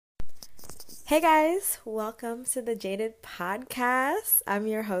Hey guys, welcome to the Jaded Podcast. I'm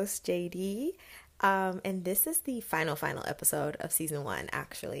your host, JD, and this is the final episode of season one,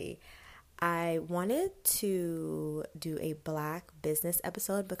 actually. I wanted to do a Black business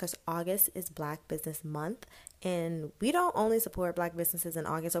episode because August is Black Business Month, and we don't only support Black businesses in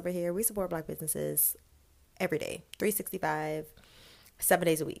August over here, we support Black businesses every day, 365, 7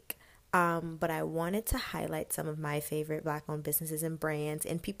 days a week. But I wanted to highlight some of my favorite Black owned businesses and brands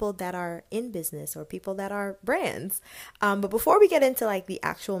and people that are in business or people that are brands. But before we get into like the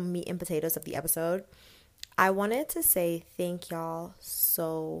actual meat and potatoes of the episode, I wanted to say thank y'all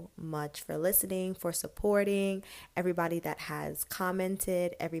so much for listening, for supporting, everybody that has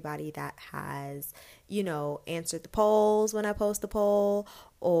commented, everybody that has, answered the polls when I post the poll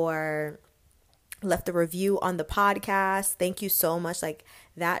or left a review on the podcast. Thank you so much. Like,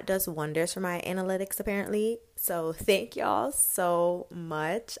 that does wonders for my analytics apparently. So thank y'all so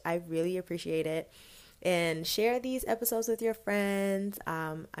much. I really appreciate it. And share these episodes with your friends.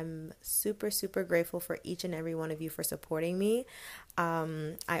 I'm super grateful for each and every one of you for supporting me.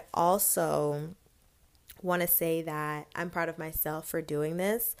 I also want to say that I'm proud of myself for doing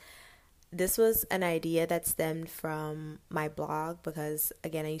this. This was an idea that stemmed from my blog because,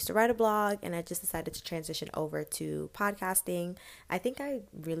 again, I used to write a blog and I just decided to transition over to podcasting. I think I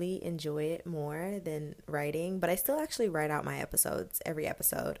really enjoy it more than writing, but I still actually write out my episodes, every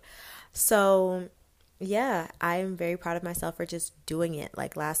episode. So, yeah, I'm very proud of myself for just doing it.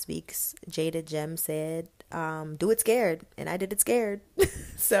 Like last week's Jada Gem said, do it scared, and I did it scared.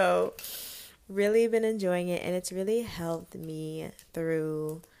 So, really been enjoying it, and it's really helped me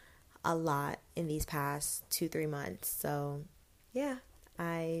through a lot in these past 2-3 months. So yeah,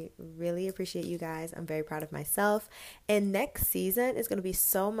 I really appreciate you guys. I'm very proud of myself, and next season is going to be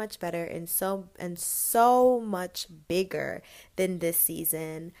so much better and so much bigger than this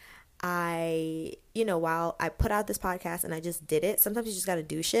season. While I put out this podcast and I just did it, sometimes you just got to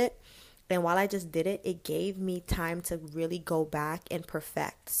do shit. And while I just did it, it gave me time to really go back and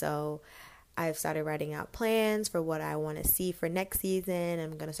perfect. So I've started writing out plans for what I want to see for next season.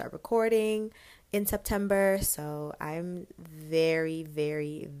 I'm going to start recording in September. So I'm very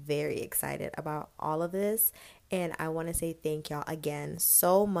excited about all of this. And I want to say thank y'all again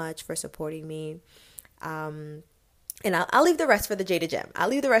so much for supporting me. And I'll leave the rest for the Jada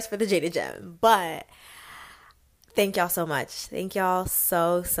Gem. But thank y'all so much. Thank y'all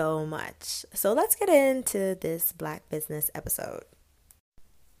so much. So let's get into this Black business episode.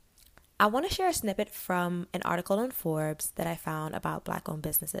 I want to share a snippet from an article in Forbes that I found about Black-owned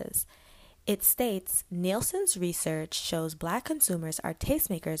businesses. It states, Nielsen's research shows Black consumers are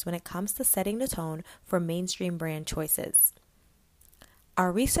tastemakers when it comes to setting the tone for mainstream brand choices.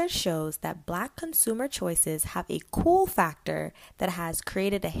 Our research shows that Black consumer choices have a cool factor that has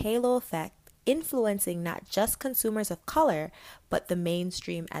created a halo effect, influencing not just consumers of color, but the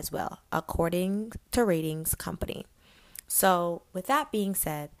mainstream as well, according to Ratings Company. So, with that being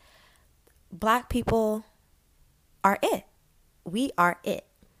said, Black people are it. We are it.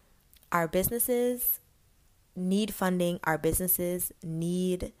 Our businesses need funding. Our businesses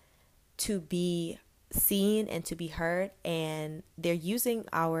need to be seen and to be heard. And they're using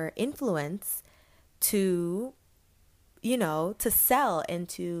our influence to, to sell and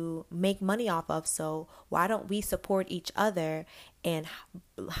to make money off of. So why don't we support each other and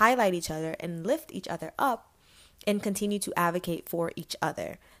highlight each other and lift each other up and continue to advocate for each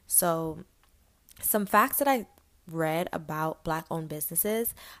other? So some facts that I read about Black-owned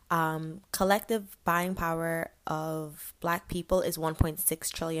businesses, collective buying power of Black people is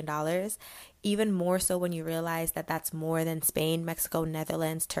 $1.6 trillion, even more so when you realize that that's more than Spain, Mexico,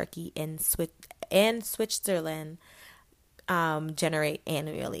 Netherlands, Turkey, and Switzerland generate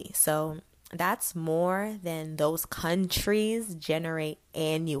annually. So that's more than those countries generate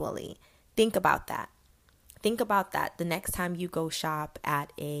annually. Think about that. The next time you go shop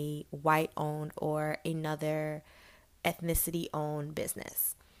at a white-owned or another ethnicity-owned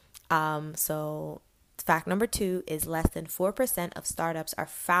business. So fact number 2 is less than 4% of startups are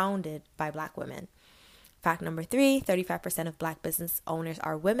founded by Black women. Fact number 3, 35% of Black business owners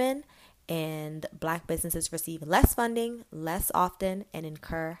are women, and Black businesses receive less funding, less often, and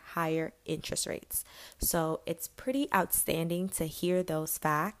incur higher interest rates. So it's pretty outstanding to hear those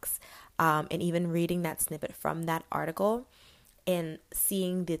facts. And even reading that snippet from that article and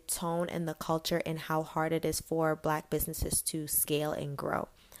seeing the tone and the culture and how hard it is for Black businesses to scale and grow.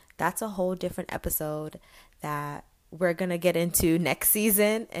 That's a whole different episode that we're going to get into next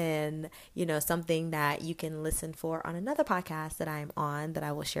season, and, something that you can listen for on another podcast that I'm on that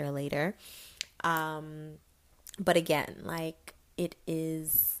I will share later. But again, it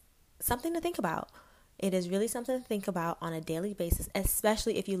is something to think about. It is really something to think about on a daily basis,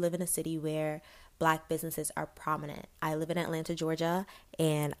 especially if you live in a city where Black businesses are prominent. I live in Atlanta, Georgia,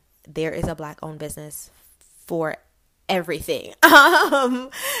 and there is a Black owned business for everything.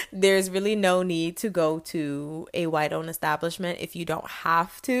 There's really no need to go to a white owned establishment if you don't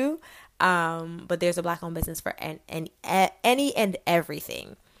have to. But there's a Black owned business for any and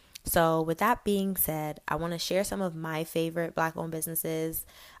everything. So with that being said, I want to share some of my favorite Black owned businesses.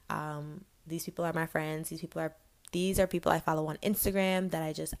 These people are my friends. These are people I follow on Instagram that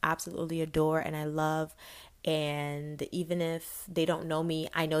I just absolutely adore and I love. And even if they don't know me,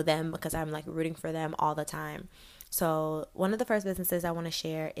 I know them because I'm like rooting for them all the time. So one of the first businesses I want to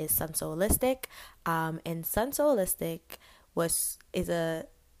share is Sun Holistic. And Sun Holistic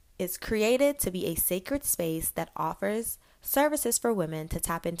is created to be a sacred space that offers services for women to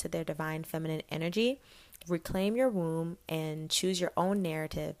tap into their divine feminine energy, reclaim your womb, and choose your own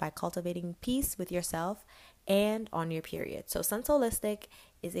narrative by cultivating peace with yourself and on your period. So Sun Holistic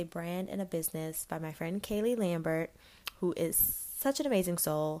is a brand and a business by my friend Kaylee Lambert, who is such an amazing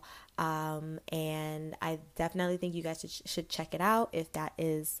soul. And I definitely think you guys should check it out if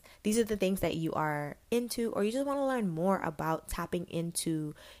these are the things that you are into, or you just want to learn more about tapping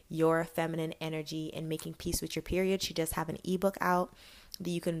into your feminine energy and making peace with your period. She does have an ebook out that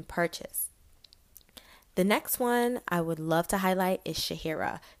you can purchase. The next one I would love to highlight is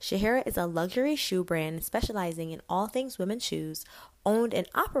Shahira. Shahira is a luxury shoe brand specializing in all things women's shoes, owned and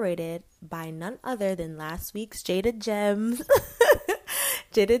operated by none other than last week's Jada Gems.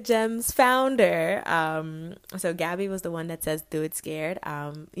 Jada Gems founder. So Gabby was the one that says do it scared.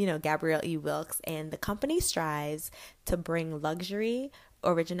 Gabrielle E. Wilkes, and the company strives to bring luxury,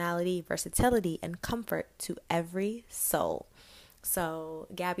 originality, versatility, and comfort to every soul. So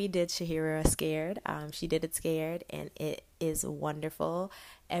Gabby did Shahira Scared. She did it scared, and it is wonderful.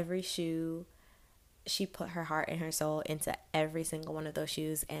 Every shoe, she put her heart and her soul into every single one of those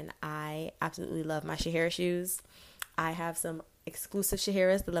shoes, and I absolutely love my Shahira shoes. I have some exclusive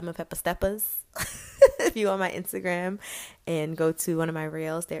Shahiras, the Lemon Pepper Steppers. If you on my Instagram and go to one of my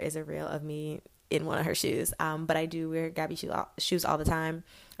reels, there is a reel of me in one of her shoes. But I do wear Gabby shoes all the time.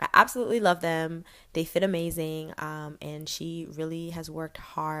 I absolutely love them. They fit amazing. And she really has worked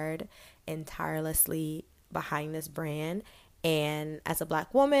hard and tirelessly behind this brand. And as a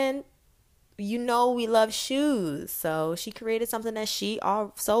Black woman, we love shoes. So she created something that she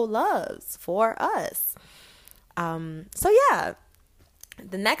also loves for us. So yeah,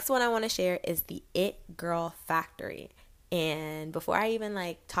 the next one I want to share is the It Girl Factory. And before I even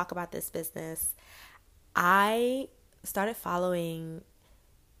talk about this business, I started following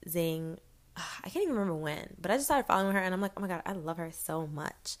Zing. I can't even remember when, but I just started following her and I'm like, oh my God, I love her so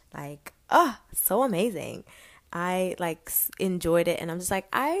much. So amazing. I enjoyed it, and I'm just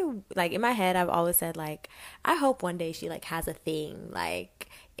in my head I've always said I hope one day she has a thing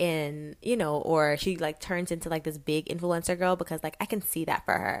or she turns into this big influencer girl, because I can see that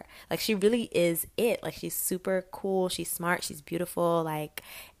for her. She really is it. She's super cool, she's smart, she's beautiful,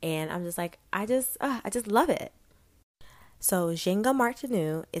 and I'm just I just love it. So Jenga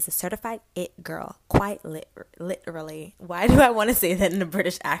Martineau is a certified it girl, quite literally. Why do I want to say that in a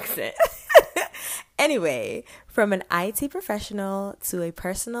British accent? Anyway, from an IT professional to a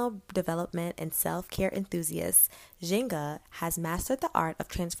personal development and self-care enthusiast, Jenga has mastered the art of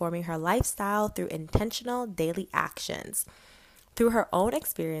transforming her lifestyle through intentional daily actions. Through her own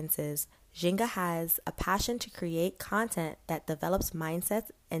experiences, Jenga has a passion to create content that develops mindsets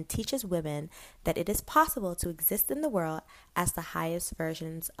and teaches women that it is possible to exist in the world as the highest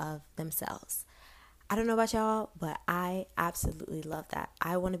versions of themselves. I don't know about y'all, but I absolutely love that.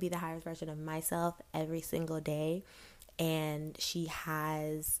 I want to be the highest version of myself every single day. And she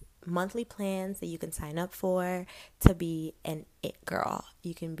has monthly plans that you can sign up for to be an it girl.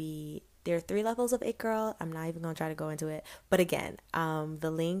 There are 3 levels of it girl. I'm not even going to try to go into it. But again,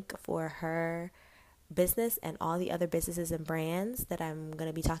 the link for her business and all the other businesses and brands that I'm going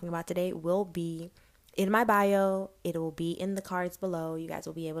to be talking about today will be in my bio. It will be in the cards below. You guys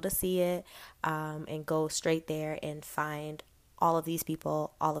will be able to see it and go straight there and find all of these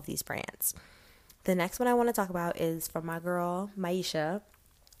people, all of these brands. The next one I want to talk about is from my girl, Maisha,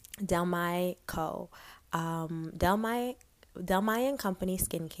 Delmai Co. Delmai & Company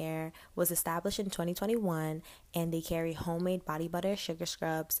Skincare was established in 2021, and they carry homemade body butter, sugar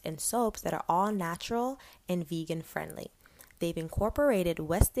scrubs, and soaps that are all natural and vegan friendly. They've incorporated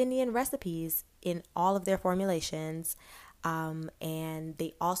West Indian recipes in all of their formulations, and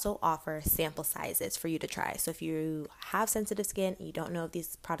they also offer sample sizes for you to try. So if you have sensitive skin and you don't know if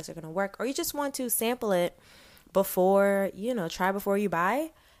these products are going to work, or you just want to sample it before, try before you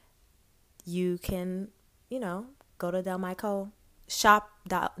buy, you can, go to Delmyco,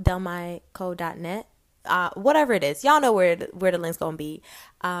 shop.delmyco.net. Whatever it is, y'all know where the link's gonna be.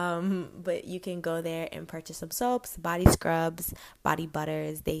 But you can go there and purchase some soaps, body scrubs, body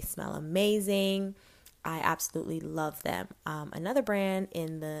butters. They smell amazing. I absolutely love them. Another brand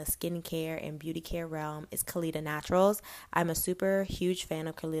in the skincare and beauty care realm is Kalita Naturals. I'm a super huge fan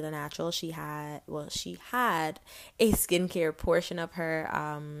of Kalita Naturals. She had a skincare portion of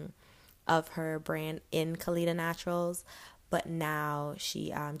her brand in Kalita Naturals, but now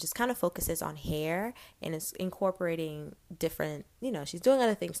she just kind of focuses on hair and is incorporating different, she's doing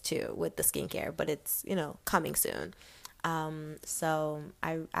other things too with the skincare, but it's, coming soon. So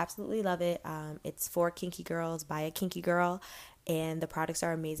I absolutely love it. It's for kinky girls by a kinky girl, and the products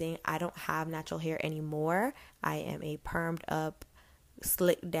are amazing. I don't have natural hair anymore. I am a permed up,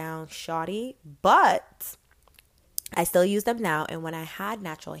 slicked down shawty, but I still use them now. And when I had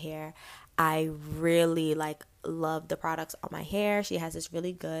natural hair, I really love the products on my hair. She has this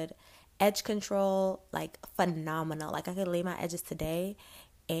really good edge control, phenomenal. I could lay my edges today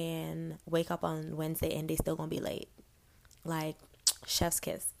and wake up on Wednesday and they still gonna be late. Chef's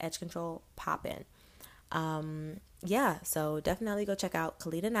kiss, edge control, poppin'. So definitely go check out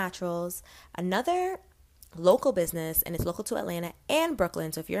Kalita Naturals. Another local business, and it's local to Atlanta and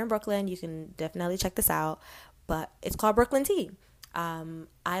Brooklyn. So if you're in Brooklyn, you can definitely check this out. But it's called Brooklyn Tea.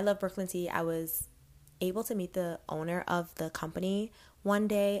 I love Brooklyn Tea. I was able to meet the owner of the company one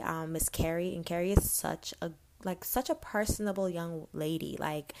day, Miss Carrie, and Carrie is such a personable young lady.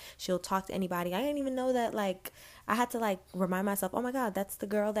 She'll talk to anybody. I didn't even know that. I had to remind myself, oh my God, that's the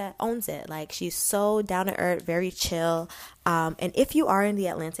girl that owns it. She's so down to earth, very chill. And if you are in the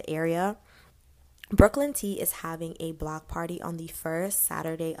Atlanta area, Brooklyn Tea is having a block party on the first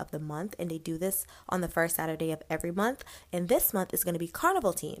Saturday of the month, and they do this on the first Saturday of every month. And this month is going to be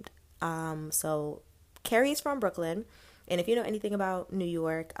carnival themed. So Carrie's from Brooklyn, and if you know anything about New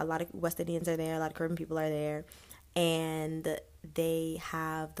York, a lot of West Indians are there, a lot of Caribbean people are there, and they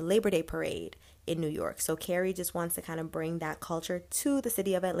have the Labor Day parade in New York. So Carrie just wants to kind of bring that culture to the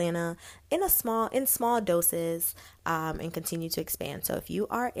city of Atlanta in small doses, and continue to expand. So if you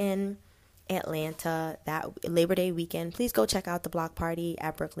are in Atlanta that Labor Day weekend, please go check out the block party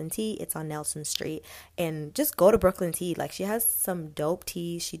at Brooklyn Tea. It's on Nelson Street, and just go to Brooklyn Tea. She has some dope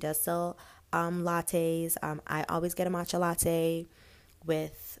teas. She does sell lattes. I always get a matcha latte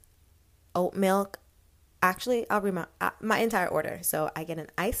with oat milk. Actually, I'll read my entire order. So I get an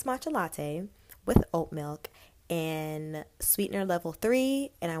iced matcha latte with oat milk and sweetener level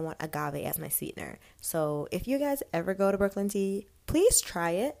 3, and I want agave as my sweetener. So if you guys ever go to Brooklyn Tea, please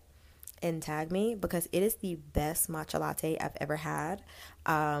try it and tag me, because it is the best matcha latte I've ever had,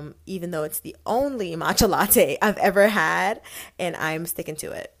 even though it's the only matcha latte I've ever had, and I'm sticking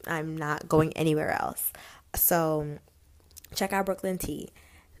to it. I'm not going anywhere else. So check out Brooklyn Tea.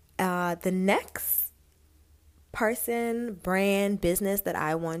 The next person, brand, business that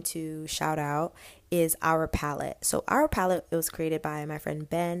I want to shout out is Our Palette. So Our Palette, it was created by my friend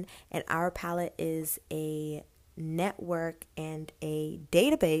Ben, and Our Palette is a network and a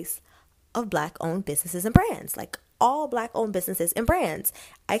database of Black-owned businesses and brands, all Black-owned businesses and brands.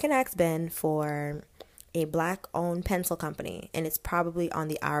 I can ask Ben for a Black-owned pencil company, and it's probably on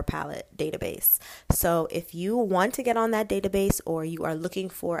the Our Palette database. So if you want to get on that database, or you are looking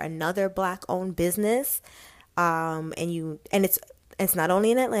for another Black-owned business, and it's not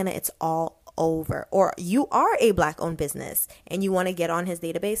only in Atlanta, it's all over, or you are a Black-owned business and you want to get on his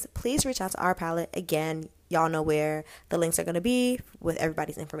database, please reach out to Our Palette. Again, y'all know where the links are going to be with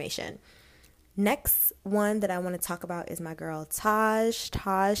everybody's information. Next one that I want to talk about is my girl Taj.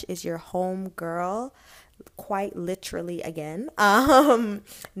 Taj is your home girl, quite literally again.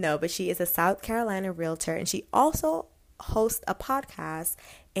 No, but she is a South Carolina realtor, and she also hosts a podcast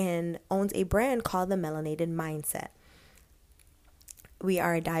and owns a brand called The Melanated Mindset. We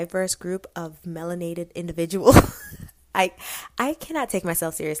are a diverse group of melanated individuals. I cannot take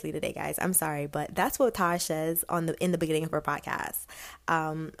myself seriously today, guys. I'm sorry, but that's what Taj says in the beginning of her podcast.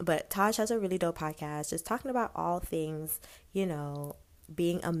 But Taj has a really dope podcast, just talking about all things, being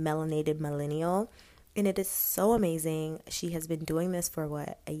a melanated millennial, and it is so amazing. She has been doing this for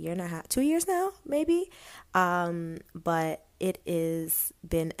a year and a half, 2 years now, maybe. But it has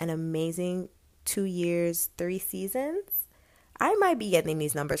been an amazing 2 years, 3 seasons. I might be getting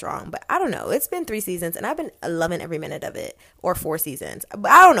these numbers wrong, but I don't know. It's been 3 seasons, and I've been loving every minute of it, or 4 seasons.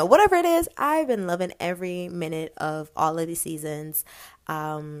 But I don't know. Whatever it is, I've been loving every minute of all of these seasons.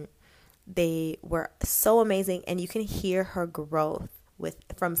 They were so amazing, and you can hear her growth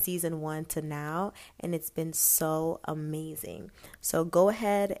from season 1 to now, and it's been so amazing. So go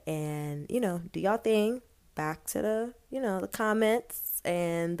ahead and, do y'all thing. Back to the comments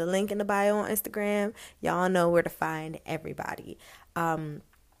and the link in the bio on Instagram. Y'all know where to find everybody.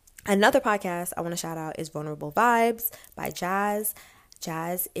 Another podcast I want to shout out is Vulnerable Vibes by Jazz.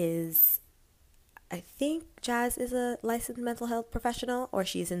 I think Jazz is a licensed mental health professional, or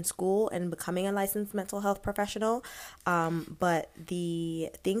she's in school and becoming a licensed mental health professional. But the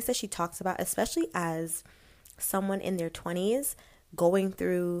things that she talks about, especially as someone in their 20s, going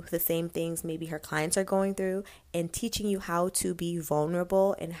through the same things maybe her clients are going through, and teaching you how to be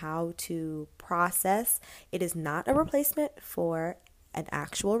vulnerable and how to process. It is not a replacement for an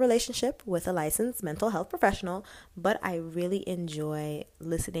actual relationship with a licensed mental health professional, but I really enjoy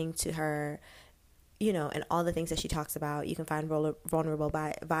listening to her, and all the things that she talks about. You can find Vulnerable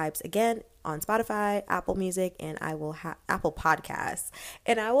Vibes again on Spotify, Apple Music, and I will have Apple Podcasts,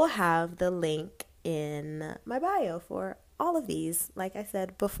 and I will have the link in my bio for all of these. Like I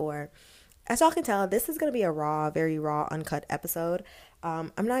said before, as y'all can tell, this is going to be a very raw, uncut episode.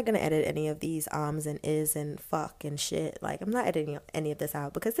 I'm not going to edit any of these and is and fuck and shit. Like, I'm not editing any of this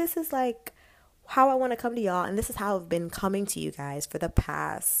out, because this is like how I want to come to y'all, and this is how I've been coming to you guys for the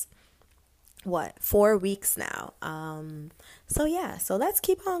past 4 weeks now. So let's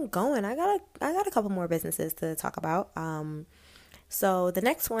keep on going. I got a couple more businesses to talk about. So the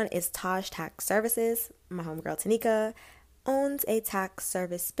next one is Taj Tax Services. My homegirl Tanika owns a tax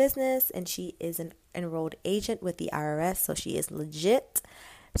service business, and she is an enrolled agent with the IRS, so she is legit.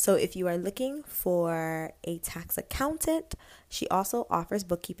 So if you are looking for a tax accountant, she also offers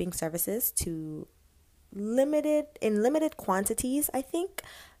bookkeeping services to limited quantities, I think.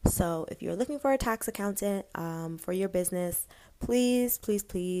 So if you're looking for a tax accountant for your business, please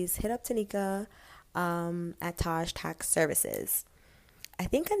hit up Tanika at Taj Tax Services. I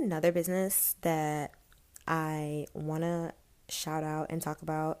think another business that I want to shout out and talk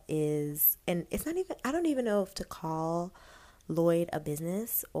about is, and it's not even, I don't even know if to call Lloyd a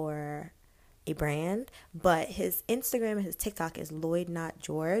business or a brand, but his Instagram and his TikTok is Lloyd Not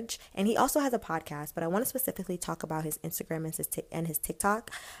George, and he also has a podcast, but I want to specifically talk about his Instagram and his TikTok.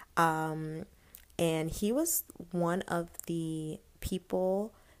 And he was one of the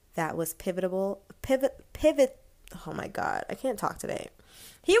people that was pivot. Oh my God, I can't talk today.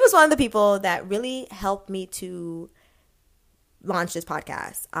 He was one of the people that really helped me to launch this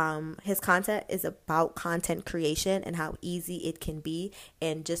podcast. His content is about content creation and how easy it can be,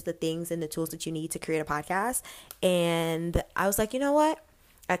 and just the things and the tools that you need to create a podcast. And I was like, you know what?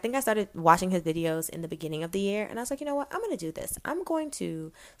 I think I started watching his videos in the beginning of the year, and I was like, you know what? I'm going to do this. I'm going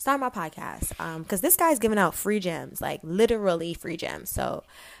to start my podcast because this guy's giving out free gems, like literally free gems. So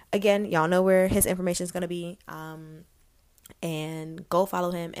again, y'all know where his information is going to be, and go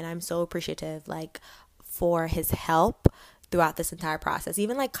follow him. And I'm so appreciative, like, for his help throughout this entire process.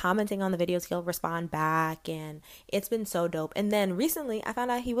 Even like commenting on the videos, he'll respond back, and it's been so dope. And then recently I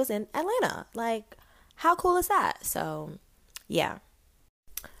found out he was in Atlanta. Like, how cool is that? So yeah.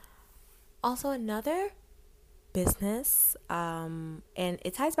 Also, another business, and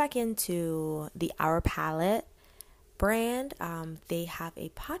it ties back into the Our Palette brand. They have a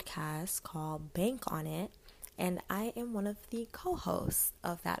podcast called Bank on It, and I am one of the co-hosts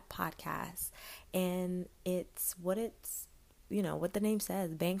of that podcast. And it's what the name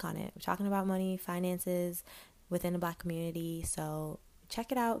says, bank on it. We're talking about money, finances within the Black community. So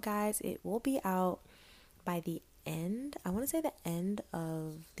check it out, guys. It will be out by the end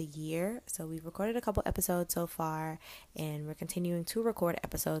of the year. So we've recorded a couple episodes so far, and we're continuing to record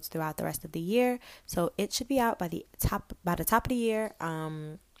episodes throughout the rest of the year. So it should be out by the top of the year.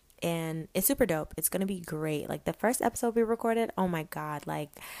 And it's super dope. It's going to be great. Like, the first episode we recorded, oh my God. Like,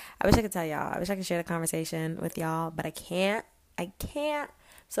 I wish I could tell y'all. I wish I could share the conversation with y'all, but I can't.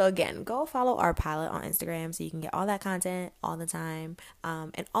 So again, go follow Our Palette on Instagram so you can get all that content all the time.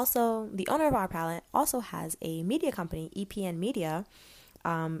 And also, the owner of Our Palette also has a media company, EPN Media.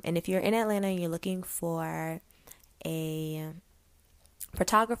 And if you're in Atlanta and you're looking for a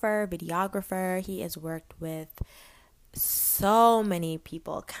photographer, videographer, he has worked with so many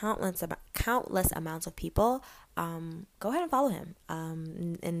people, countless amounts of people. Go ahead and follow him.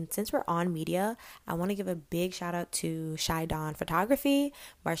 And since we're on media, I want to give a big shout out to Shy Dawn Photography.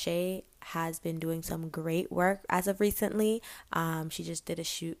 Marche has been doing some great work as of recently. She just did a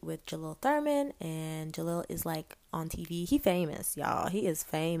shoot with Jalil Thurman, and Jalil is like on TV. He famous, y'all. He is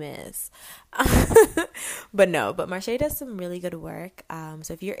famous. But Marche does some really good work.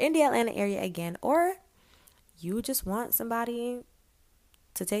 So if you're in the Atlanta area again, or you just want somebody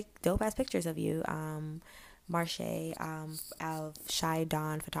to take dope ass pictures of you, Marche of Shy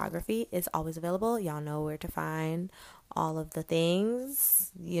Dawn Photography is always available. Y'all know where to find all of the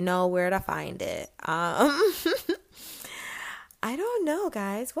things. You know where to find it. I don't know,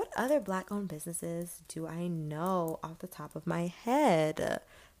 guys. What other Black-owned businesses do I know off the top of my head?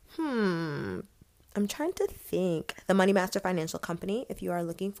 I'm trying to think. The Money Master Financial Company, if you are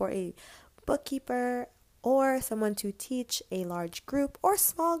looking for a bookkeeper or someone to teach a large group or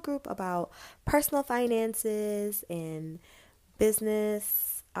small group about personal finances and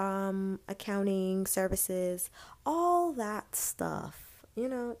business, accounting services, all that stuff. You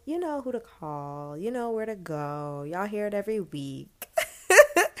know who to call. You know where to go. Y'all hear it every week.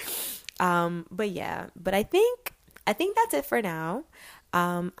 But I think that's it for now.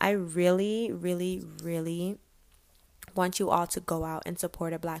 I really, really, really want you all to go out and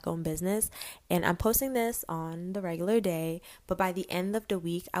support a Black-owned business. And I'm posting this on the regular day, but by the end of the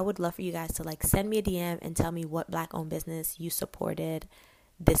week, I would love for you guys to send me a DM and tell me what Black-owned business you supported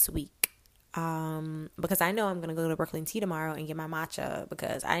this week. Because I know I'm gonna go to Brooklyn Tea tomorrow and get my matcha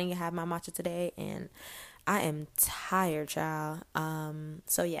because I didn't have my matcha today and I am tired, child.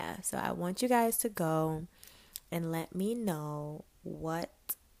 So I want you guys to go and let me know what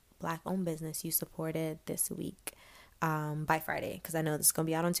Black-owned business you supported this week by Friday, because I know this is gonna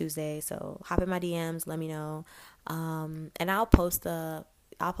be out on Tuesday. So hop in my DMs, let me know, and I'll post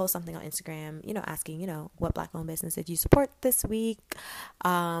something on Instagram, asking, what Black-owned business did you support this week,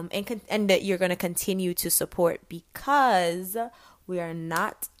 and that you're going to continue to support, because we are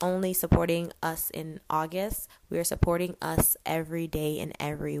not only supporting us in August, we are supporting us every day in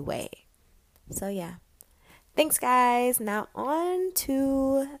every way. So yeah. Thanks, guys. Now on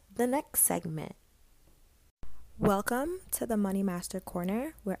to the next segment. Welcome to the Money Master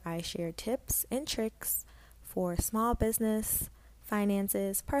Corner, where I share tips and tricks for small business,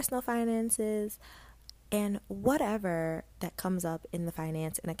 finances, personal finances, and whatever that comes up in the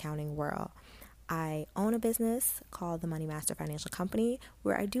finance and accounting world. I own a business called the Money Master Financial Company,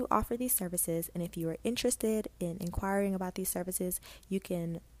 where I do offer these services. And if you are interested in inquiring about these services, you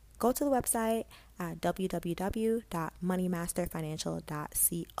can go to the website at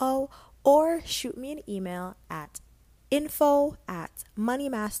www.moneymasterfinancial.co or shoot me an email at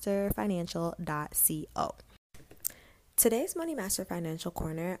info@moneymasterfinancial.co. Today's Money Master Financial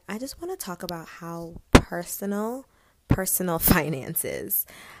Corner, I just want to talk about how personal finances.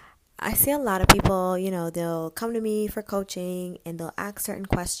 I see a lot of people, they'll come to me for coaching and they'll ask certain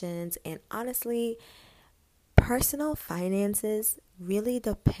questions. And honestly, personal finances really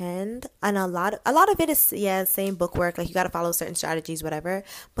depend on a lot of it is, same bookwork. You got to follow certain strategies, whatever.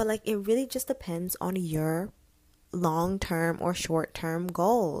 But it really just depends on your long-term or short-term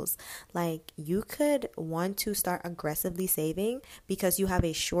goals. You could want to start aggressively saving because you have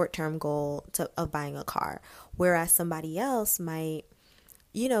a short-term goal of buying a car, whereas somebody else might,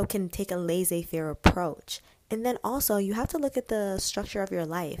 can take a laissez-faire approach. And then also you have to look at the structure of your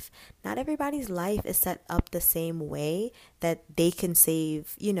life. Not everybody's life is set up the same way that they can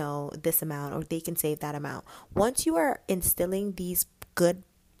save, this amount or they can save that amount. Once you are instilling these good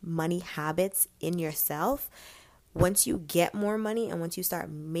money habits in yourself, once you get more money and once you start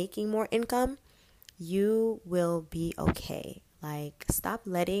making more income, you will be okay. Stop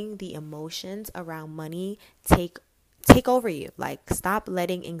letting the emotions around money take over you. Stop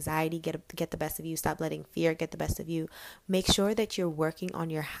letting anxiety get the best of you. Stop letting fear get the best of you. Make sure that you're working on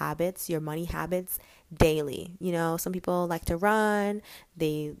your habits, your money habits daily. Some people like to run,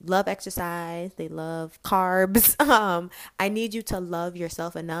 they love exercise, they love carbs. I need you to love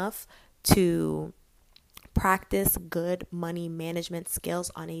yourself enough to practice good money management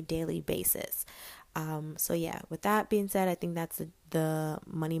skills on a daily basis. With that being said, I think that's the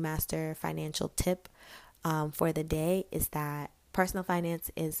Money Master financial tip for the day, is that personal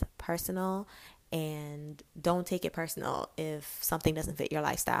finance is personal, and don't take it personal if something doesn't fit your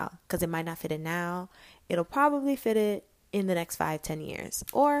lifestyle, because it might not fit it now. It'll probably fit it in the next 5-10 years,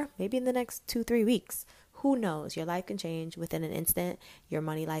 or maybe in the next 2-3 weeks. Who knows? Your life can change within an instant. Your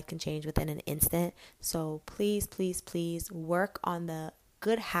money life can change within an instant. So please, please, please work on the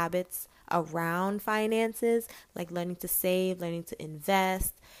good habits around finances, like learning to save, learning to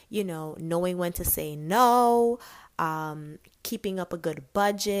invest, knowing when to say no, keeping up a good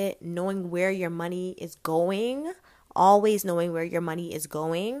budget, knowing where your money is going, always knowing where your money is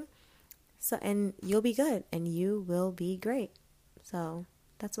going. So, and you'll be good and you will be great. So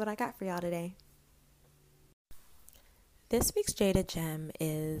that's what I got for y'all today. This week's Jada Gem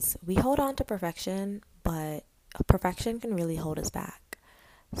is, we hold on to perfection, but perfection can really hold us back.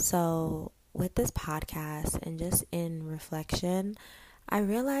 So with this podcast and just in reflection, I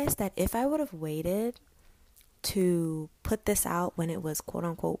realized that if I would have waited to put this out when it was quote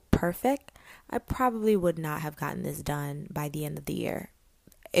unquote perfect, I probably would not have gotten this done by the end of the year,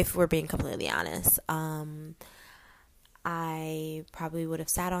 if we're being completely honest. I probably would have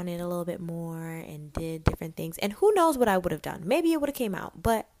sat on it a little bit more and did different things. And who knows what I would have done. Maybe it would have came out.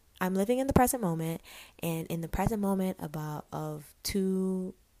 But I'm living in the present moment. And in the present moment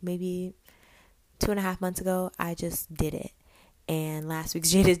maybe 2.5 months ago, I just did it. And last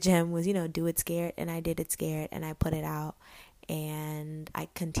week's Jada Gem was, do it scared. And I did it scared. And I put it out. And I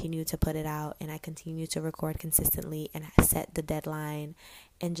continue to put it out. And I continue to record consistently. And I set the deadline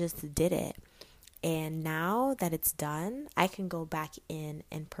and just did it. And now that it's done, I can go back in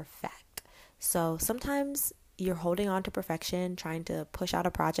and perfect. So sometimes you're holding on to perfection, trying to push out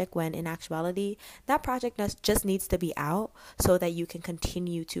a project, when in actuality, that project just needs to be out so that you can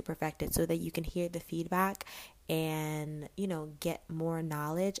continue to perfect it, so that you can hear the feedback and, get more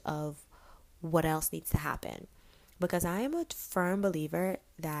knowledge of what else needs to happen. Because I am a firm believer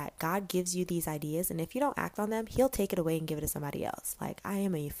that God gives you these ideas, and if you don't act on them, he'll take it away and give it to somebody else. Like, I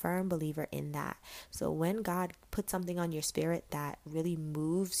am a firm believer in that. So when God puts something on your spirit that really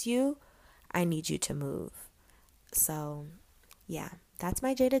moves you, I need you to move. So yeah, that's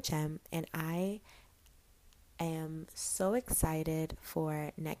my Jada Gem, and I am so excited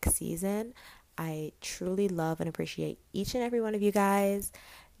for next season. I truly love and appreciate each and every one of you guys.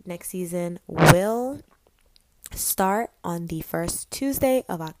 Next season will start on the first Tuesday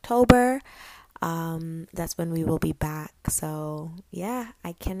of October. That's when we will be back. So yeah,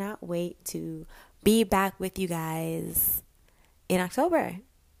 I cannot wait to be back with you guys in October.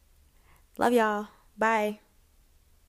 Love y'all. Bye.